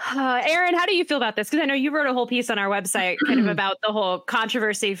saying. Aaron, how do you feel about this? Because I know you wrote a whole piece on our website kind of about the whole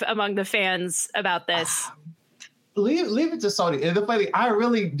controversy among the fans about this. Leave it to Sony. And the funny, I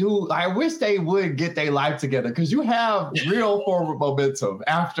really do. I wish they would get their life together because you have real forward momentum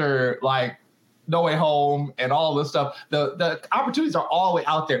after like No Way Home and all this stuff. The opportunities are all the way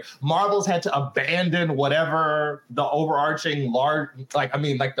out there. Marvel's had to abandon whatever the overarching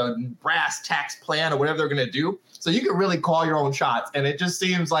the brass tacks plan or whatever they're going to do. So you can really call your own shots. And it just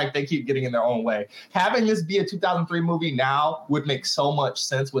seems like they keep getting in their own way. Having this be a 2003 movie now would make so much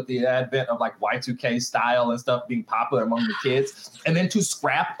sense with the advent of like Y2K style and stuff being popular among the kids. And then to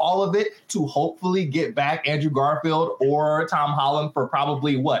scrap all of it to hopefully get back Andrew Garfield or Tom Holland for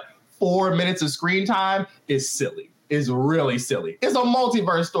probably 4 minutes of screen time is silly. Is really silly. It's a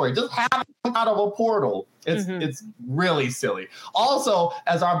multiverse story. Just have it out of a portal. It's really silly. Also,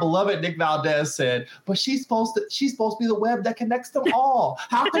 as our beloved Nick Valdez said, but she's supposed to be the web that connects them all.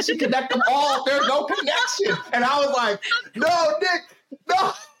 How can she connect them all? There's no connection. And I was like, no, Nick,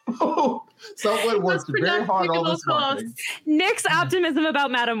 no. Someone worked very hard on this marketing. Nick's optimism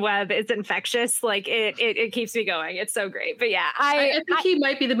about Madam Web is infectious. Like it keeps me going. It's so great. But yeah, I think he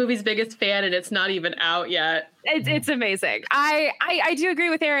might be the movie's biggest fan, and it's not even out yet. It's amazing. I do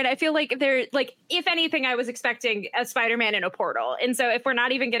agree with Aaron. I feel like they're like, if anything, I was expecting a Spider-Man in a portal. And so if we're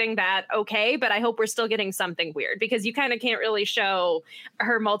not even getting that, okay, but I hope we're still getting something weird because you kind of can't really show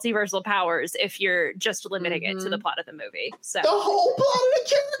her multiversal powers if you're just limiting it to the plot of the movie. So the whole plot of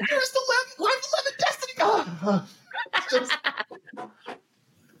the characters,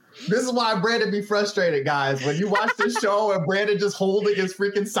 This is why Brandon be frustrated, guys. When you watch this show and Brandon just holding his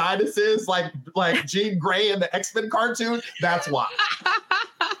freaking sinuses like Jean Grey in the X-Men cartoon, that's why.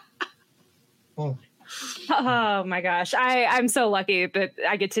 Oh my gosh. I'm so lucky that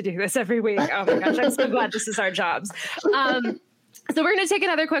I get to do this every week. Oh my gosh. I'm so glad this is our jobs. So we're going to take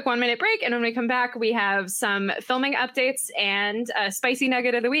another quick 1-minute break. And when we come back, we have some filming updates and a spicy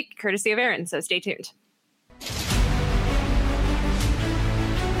nugget of the week, courtesy of Aaron. So stay tuned.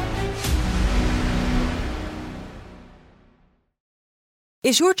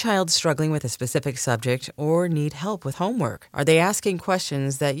 Is your child struggling with a specific subject or need help with homework? Are they asking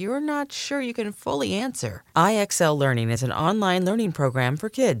questions that you're not sure you can fully answer? IXL Learning is an online learning program for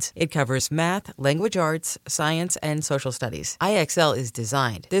kids. It covers math, language arts, science, and social studies. IXL is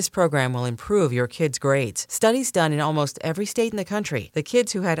designed. This program will improve your kids' grades. Studies done in almost every state in the country. The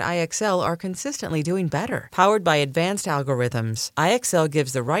kids who had IXL are consistently doing better. Powered by advanced algorithms, IXL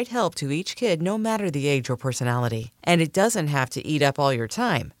gives the right help to each kid no matter the age or personality. And it doesn't have to eat up all your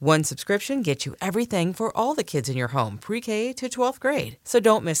time. One subscription gets you everything for all the kids in your home, pre-K to 12th grade. So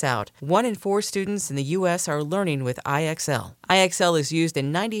don't miss out. 1 in 4 students in the U.S. are learning with IXL. IXL is used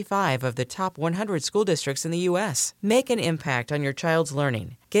in 95 of the top 100 school districts in the U.S. Make an impact on your child's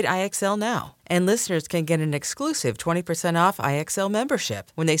learning Get IXL now. And listeners can get an exclusive 20% off IXL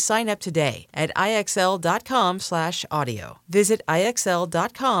membership when they sign up today at IXL.com/audio. Visit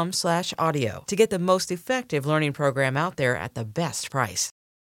IXL.com/audio to get the most effective learning program out there at the best price.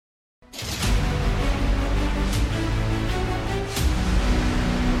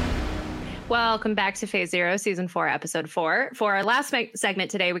 Welcome back to Phase Zero, Season 4, Episode 4. For our last segment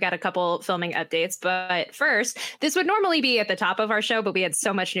today, we got a couple filming updates. But first, this would normally be at the top of our show, but we had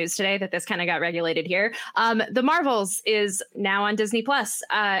so much news today that this kind of got regulated here. The Marvels is now on Disney+.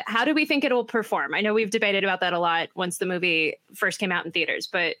 How do we think it'll perform? I know we've debated about that a lot once the movie first came out in theaters,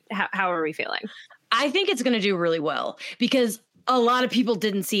 but how are we feeling? I think it's going to do really well because a lot of people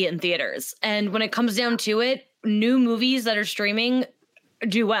didn't see it in theaters. And when it comes down to it, new movies that are streaming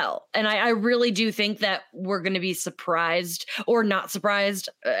do well. And I really do think that we're going to be surprised or not surprised,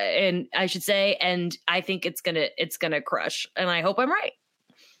 and I should say, and I think it's going to crush, and I hope I'm right.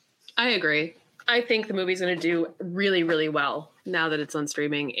 I agree. I think the movie's going to do really, really well now that it's on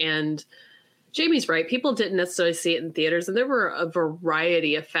streaming. And Jamie's right. People didn't necessarily see it in theaters, and there were a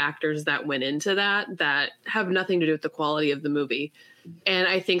variety of factors that went into that have nothing to do with the quality of the movie. And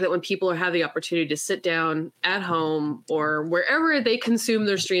I think that when people have the opportunity to sit down at home or wherever they consume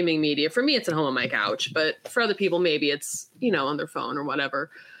their streaming media, for me, it's at home on my couch, but for other people, maybe it's, on their phone or whatever.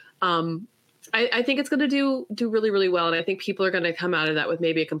 I think it's going to do really, really well. And I think people are going to come out of that with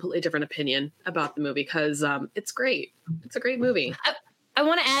maybe a completely different opinion about the movie because it's great. It's a great movie. I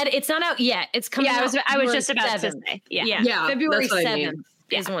want to add, it's not out yet. It's coming out. I was just about 7th. To say. Yeah. February 7th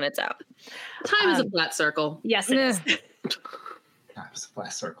is when it's out. Time is a flat circle. Yes, it is. It's a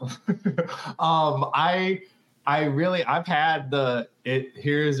flat circle. I've had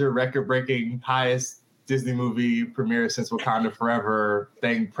here's your record-breaking highest Disney movie premiere since Wakanda Forever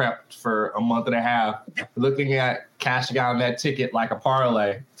thing prepped for a month and a half, looking at cashing out on that ticket like a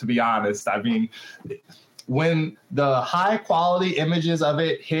parlay, to be honest. I mean, when the high quality images of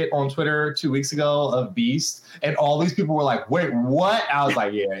it hit on Twitter 2 weeks ago of Beast, and all these people were like, wait, what? I was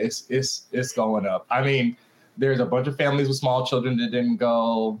like, yeah, it's going up. I mean, there's a bunch of families with small children that didn't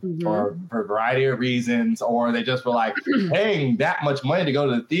go or for a variety of reasons, or they just were like paying that much money to go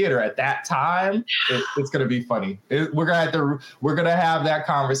to the theater at that time. It's going to be funny. We're going to have that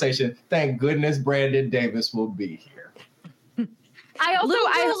conversation. Thank goodness Brandon Davis will be here. Little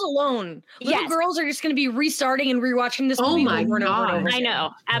girls alone. Little girls are just going to be restarting and rewatching this movie over and over and over. I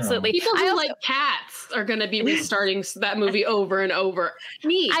know. Absolutely. People who like cats are going to be restarting that movie over and over.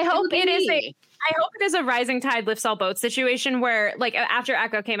 I hope it is a rising tide lifts all boats situation where, like, after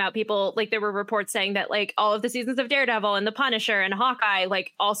Echo came out, people, like, there were reports saying that, like, all of the seasons of Daredevil and The Punisher and Hawkeye,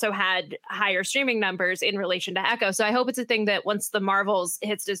 like, also had higher streaming numbers in relation to Echo. So I hope it's a thing that once the Marvels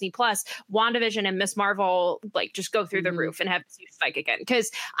hits Disney Plus, WandaVision and Miss Marvel, like, just go through the roof and have this huge spike again. Because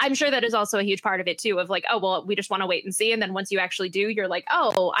I'm sure that is also a huge part of it, too, of like, oh, well, we just want to wait and see. And then once you actually do, you're like,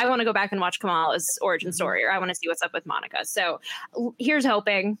 oh, I want to go back and watch Kamala's origin story, or I want to see what's up with Monica. So here's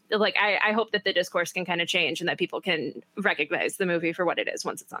hoping. Like, I hope that the discourse can kind of change and that people can recognize the movie for what it is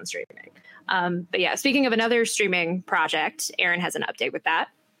once it's on streaming. But yeah, speaking of another streaming project, Erin has an update with that.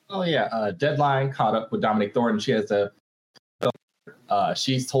 Oh yeah, Deadline caught up with Dominic Thornton. She has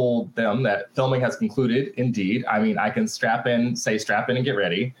she's told them that filming has concluded. Indeed, I mean, I can strap in and get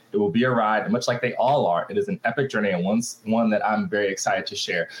ready. It will be a ride, much like they all are. It is an epic journey and one that I'm very excited to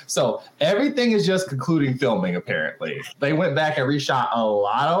share. So everything is just concluding filming. Apparently, they went back and reshot a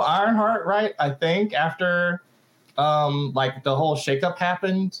lot of Ironheart, right? I think after like the whole shakeup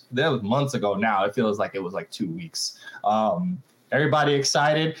happened. That was months ago. Now it feels like it was like 2 weeks. Everybody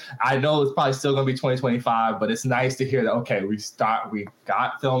excited. I know it's probably still going to be 2025, but it's nice to hear that, okay, we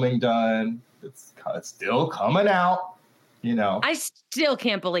got filming done. It's still coming out, I still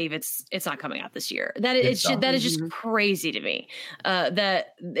can't believe it's not coming out this year. That is just crazy to me.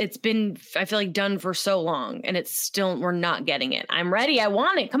 That it's been, I feel like, done for so long and we're not getting it. I'm ready. I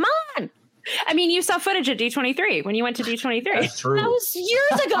want it. Come on. I mean, you saw footage at D23 when you went to D23. That's true. That was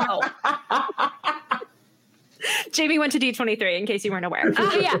years ago. Jamie went to D23, in case you weren't aware.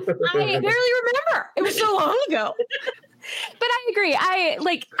 Yeah, I barely remember. It was so long ago. But I agree. I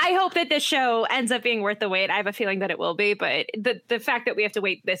hope that this show ends up being worth the wait. I have a feeling that it will be, but the fact that we have to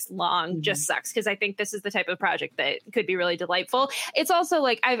wait this long just sucks, because I think this is the type of project that could be really delightful. It's also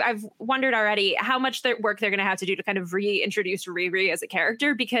like I've wondered already how much work they're going to have to do to kind of reintroduce Riri as a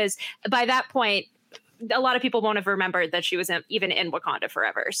character, because by that point, a lot of people won't have remembered that she was even in Wakanda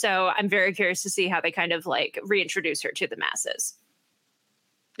Forever. So I'm very curious to see how they kind of like reintroduce her to the masses.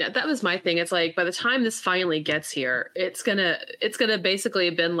 Yeah, that was my thing. It's like by the time this finally gets here, it's gonna basically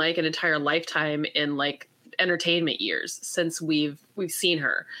have been like an entire lifetime in like entertainment years since we've seen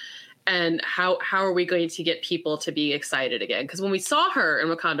her. And how are we going to get people to be excited again? Because when we saw her in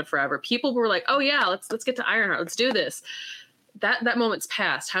Wakanda Forever, people were like, oh yeah, let's get to Ironheart. Let's do this. That moment's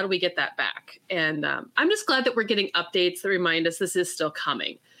passed. How do we get that back? And I'm just glad that we're getting updates that remind us this is still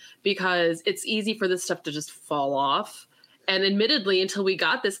coming, because it's easy for this stuff to just fall off. And admittedly, until we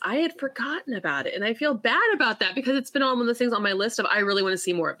got this, I had forgotten about it. And I feel bad about that, because it's been one of those things on my list of I really want to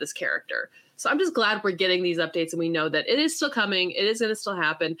see more of this character. So I'm just glad we're getting these updates and we know that it is still coming. It is going to still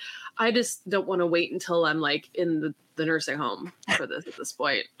happen. I just don't want to wait until I'm like in the nursing home for this at this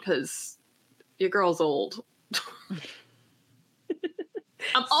point, because your girl's old.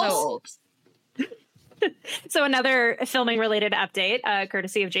 I'm old. So another filming related update,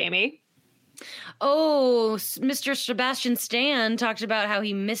 courtesy of Jamie. Oh, Mr. Sebastian Stan talked about how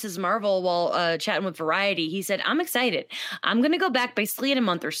he misses Marvel while chatting with Variety. He said, I'm excited. I'm going to go back basically in a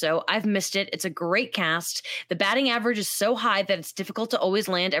month or so. I've missed it. It's a great cast. The batting average is so high that it's difficult to always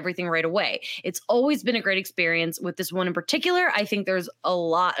land everything right away. It's always been a great experience. With this one in particular, I think there's a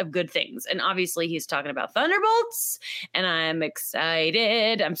lot of good things. And obviously he's talking about Thunderbolts, and I'm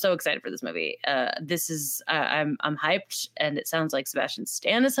excited. I'm so excited for this movie. This is, I'm hyped, and it sounds like Sebastian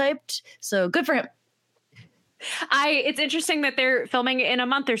Stan is hyped. So good for him. It's interesting that they're filming in a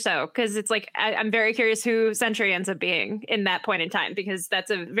month or so, because it's like I'm very curious who Sentry ends up being in that point in time, because that's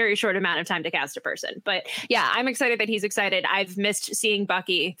a very short amount of time to cast a person. But yeah, I'm excited that he's excited. I've missed seeing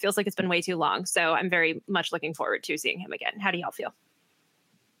Bucky. Feels like it's been way too long, so I'm very much looking forward to seeing him again. How do y'all feel?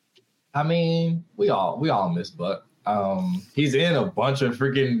 I mean, we all miss Buck. He's in a bunch of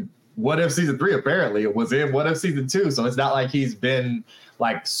freaking What If season 3. Apparently, it was in What If season 2, so it's not like he's been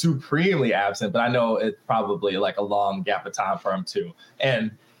like supremely absent, but I know it's probably like a long gap of time for him too.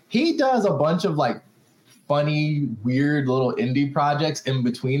 And he does a bunch of like funny, weird little indie projects in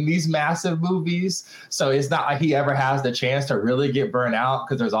between these massive movies. So it's not like he ever has the chance to really get burnt out,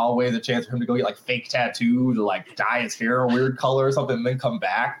 because there's always a chance for him to go get like fake tattoos or like dye his hair a weird color or something and then come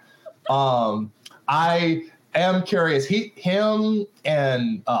back. I am curious. Him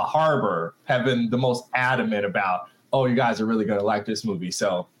and Harbor have been the most adamant about, oh, you guys are really going to like this movie.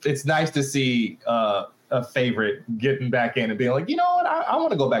 So it's nice to see a favorite getting back in and being like, you know what, I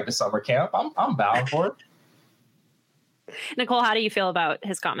want to go back to summer camp. I'm bound for it. Nicole, how do you feel about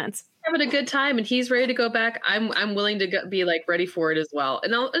his comments? Having a good time, and he's ready to go back. I'm willing to be like ready for it as well.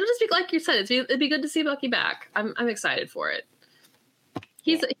 And it'll just be like you said, it'd be good to see Bucky back. I'm excited for it.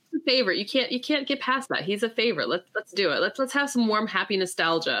 He's a favorite. You can't get past that. He's a favorite. Let's do it. Let's have some warm, happy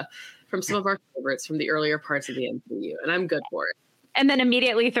nostalgia from some of our favorites from the earlier parts of the MCU, and I'm good for it. And then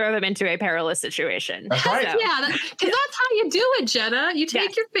immediately throw them into a perilous situation. That's right. So. Yeah, because that's how you do it, Jenna. You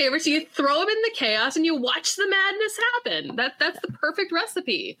take your favorites, you throw them in the chaos, and you watch the madness happen. That's the perfect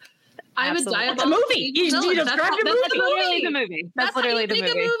recipe. I'm a diabolical movie. You described That's literally the movie. That's literally the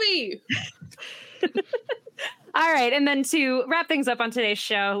movie. All right, and then to wrap things up on today's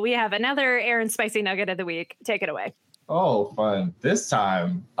show, we have another Aaron Spicy Nugget of the Week. Take it away. Oh, fun. This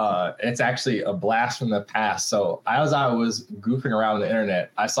time, it's actually a blast from the past. So as I was goofing around the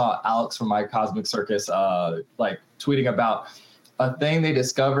internet, I saw Alex from My Cosmic Circus tweeting about a thing they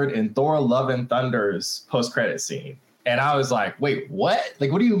discovered in Thor Love and Thunder's post-credit scene. And I was like, wait, what?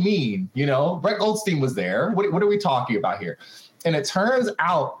 Like, what do you mean? You know, Brett Goldstein was there. What are we talking about here? And it turns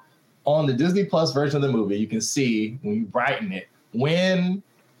out on the Disney Plus version of the movie, you can see when you brighten it, when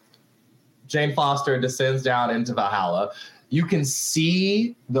Jane Foster descends down into Valhalla, you can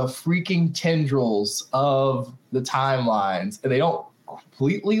see the freaking tendrils of the timelines, and they don't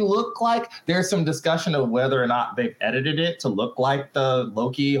completely look like. There's some discussion of whether or not they've edited it to look like the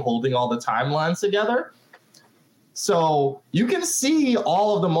Loki holding all the timelines together. So you can see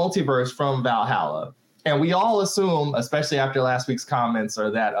all of the multiverse from Valhalla. And we all assume, especially after last week's comments, are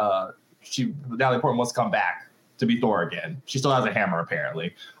that Natalie Portman wants to come back to be Thor again. She still has a hammer,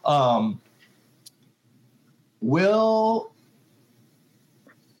 apparently. Will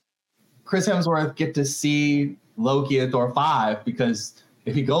Chris Hemsworth get to see Loki in Thor 5? Because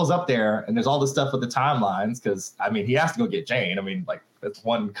if he goes up there and there's all this stuff with the timelines, because, I mean, he has to go get Jane. I mean, like, that's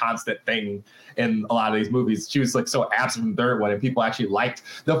one constant thing in a lot of these movies. She was, like, so absent from the third one, and people actually liked.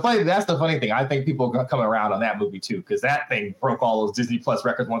 That's the funny thing. I think people are coming around on that movie, too, because that thing broke all those Disney Plus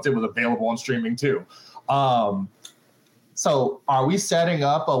records once it was available on streaming, too. So are we setting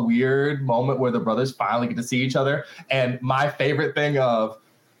up a weird moment where the brothers finally get to see each other? And my favorite thing of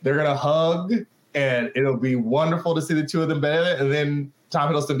they're going to hug and it'll be wonderful to see the two of them better. And then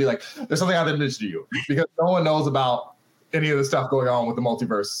Tom Hiddleston be like, there's something I have to mention to you, because no one knows about any of the stuff going on with the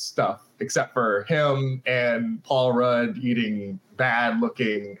multiverse stuff, except for him and Paul Rudd eating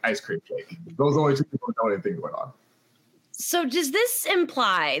bad-looking ice cream cake. Those are the only two people who know anything going on. So does this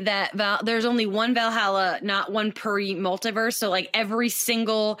imply that there's only one Valhalla, not one per multiverse? So like every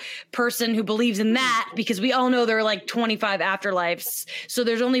single person who believes in that, because we all know there are like 25 afterlives. So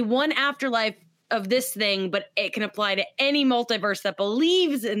there's only one afterlife of this thing, but it can apply to any multiverse that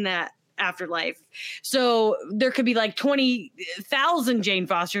believes in that afterlife. So there could be like 20,000 Jane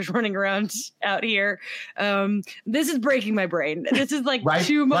Fosters running around out here. This is breaking my brain. This is like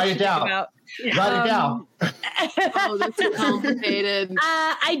too much to think about. Write it down. Oh, that's so complicated.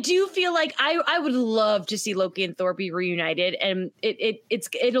 I do feel like I would love to see Loki and Thor be reunited, and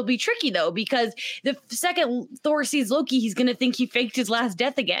it'll be tricky though, because the second Thor sees Loki, he's gonna think he faked his last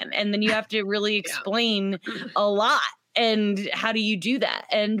death again, and then you have to really explain a lot. And how do you do that?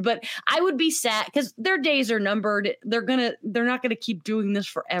 But I would be sad because their days are numbered. They're not gonna keep doing this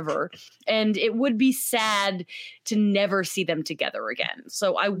forever. And it would be sad to never see them together again.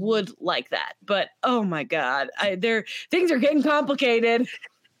 So I would like that. But oh my God, things are getting complicated.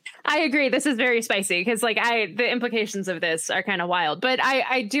 I agree. This is very spicy because the implications of this are kind of wild. But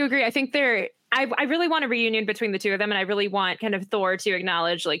I do agree. I think I really want a reunion between the two of them, and I really want kind of Thor to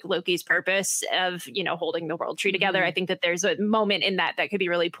acknowledge like Loki's purpose of, holding the world tree together. I think that there's a moment in that could be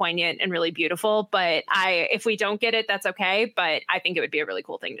really poignant and really beautiful. But if we don't get it, that's okay. But I think it would be a really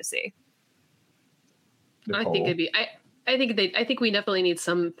cool thing to see. Nicole. I think it'd be. I think we definitely need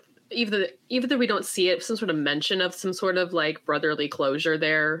some. Even though we don't see it, some sort of mention of some sort of like brotherly closure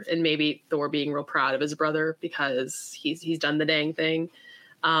there, and maybe Thor being real proud of his brother because he's done the dang thing.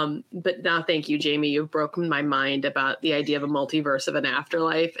 But now, thank you, Jamie. You've broken my mind about the idea of a multiverse of an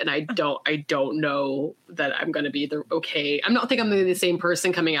afterlife, and I don't know that I'm going to be okay. I don't think I'm going to be the same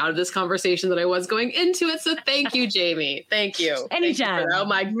person coming out of this conversation that I was going into it. So thank you, Jamie. Thank you. Anytime. Oh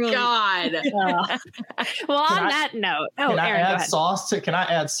my God. Well, on that note, can I Aaron, add sauce to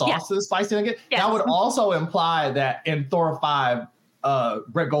the spicy nugget? Yes. That would also imply that in Thor 5,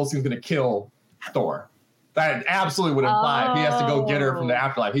 Brett Goldstein's going to kill Thor. That absolutely would imply if he has to go get her from the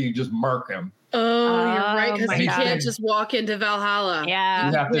afterlife, he could just murk him. Oh, you're right, because he can't just walk into Valhalla. Yeah.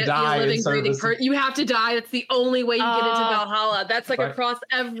 You have to die. You have to die. That's the only way you get into Valhalla. That's like across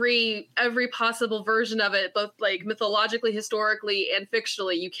every possible version of it, both like mythologically, historically, and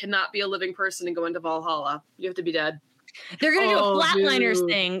fictionally. You cannot be a living person and go into Valhalla. You have to be dead. They're gonna do a Flatliners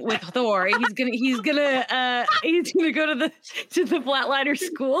thing with Thor. He's gonna go to the Flatliner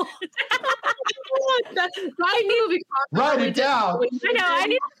school. Write it down. I know. I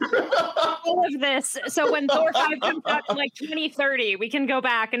need all of this. So when Thor 5 comes out in like 2030, we can go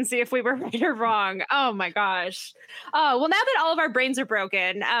back and see if we were right or wrong. Oh my gosh. Oh, well, now that all of our brains are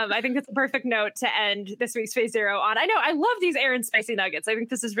broken, I think that's a perfect note to end this week's Phase Zero on. I know I love these Aaron spicy nuggets. I think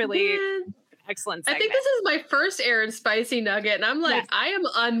this is really excellent segment. I think this is my first Aaron spicy nugget, and I'm like, I am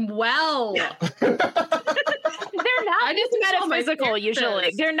unwell. They're not just metaphysical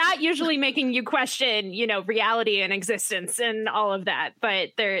usually. They're not usually making you question, reality and existence and all of that. But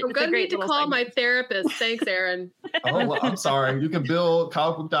I'm going to need to call my therapist. Thanks, Aaron. Oh, well, I'm sorry. You can build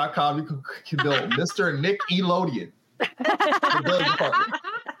comicbook.com. You can build Mr. Nick Elodian.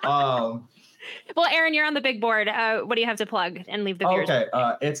 Well, Aaron, you're on the big board. What do you have to plug and leave the viewers? Okay,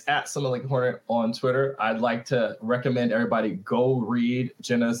 it's at Summit Lincoln Hornet on Twitter. I'd like to recommend everybody go read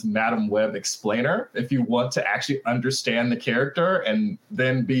Jenna's Madam Web Explainer if you want to actually understand the character and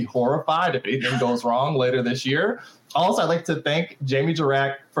then be horrified if anything goes wrong later this year. Also, I'd like to thank Jamie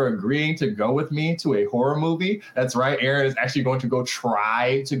Dirac for agreeing to go with me to a horror movie. That's right, Aaron is actually going to go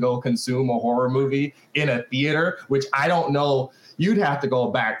try to go consume a horror movie in a theater, which I don't know. You'd have to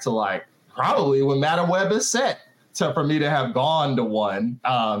go back to probably when Madam Web is set for me to have gone to one.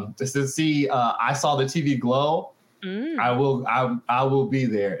 Just to see, I saw the TV Glow. I will be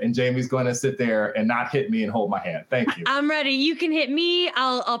there, and Jamie's going to sit there and not hit me and hold my hand. Thank you. I'm ready. You can hit me.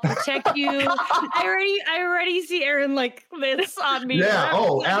 I'll protect you. I already see Aaron like this on me. Yeah.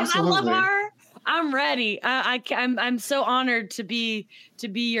 Oh, absolutely. I love her. I'm ready. I'm so honored to be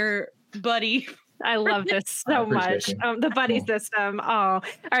your buddy. I love this so much. The buddy system. Oh, all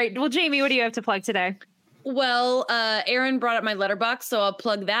right. Well, Jamie, what do you have to plug today? Well, Aaron brought up my letterbox, so I'll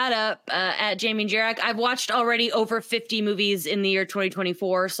plug that up at Jamie Jarek. I've watched already over 50 movies in the year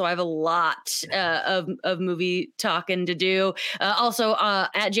 2024, so I have a lot of movie talking to do. Also,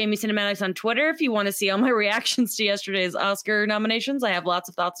 at Jamie Cinematics on Twitter, if you want to see all my reactions to yesterday's Oscar nominations, I have lots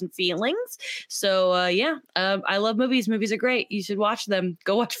of thoughts and feelings. So, I love movies. Movies are great. You should watch them.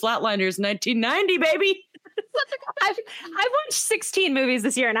 Go watch Flatliners 1990, baby. I've watched 16 movies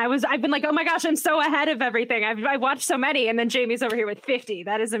this year, and I've been like, oh my gosh, I'm so ahead of everything. I've watched so many, and then Jamie's over here with 50.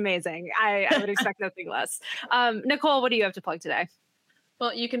 That is amazing. I would expect nothing less. Nicole, what do you have to plug today?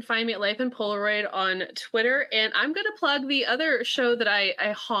 Well, you can find me at Life in Polaroid on Twitter, and I'm going to plug the other show that I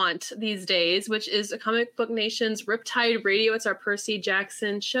haunt these days, which is Comic Book Nation's Riptide Radio. It's our Percy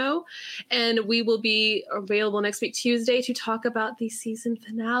Jackson show, and we will be available next week, Tuesday, to talk about the season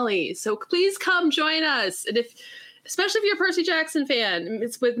finale. So please come join us, and especially if you're a Percy Jackson fan,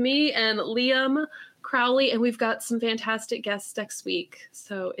 it's with me and Liam Crowley, and we've got some fantastic guests next week.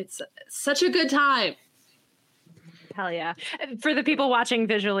 So it's such a good time. Hell yeah. For the people watching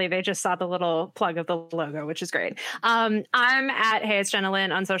visually, they just saw the little plug of the logo, which is great. I'm at Hey, it's Jenna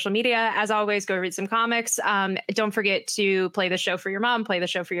Lynn on social media. As always, go read some comics. Don't forget to play the show for your mom, play the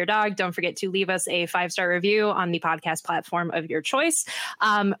show for your dog. Don't forget to leave us a 5-star review on the podcast platform of your choice.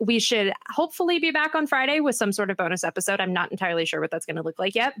 We should hopefully be back on Friday with some sort of bonus episode. I'm not entirely sure what that's going to look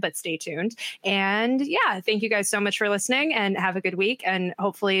like yet, but stay tuned. And yeah, thank you guys so much for listening, and have a good week. And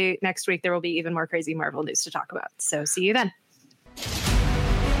hopefully next week there will be even more crazy Marvel news to talk about. So see you then.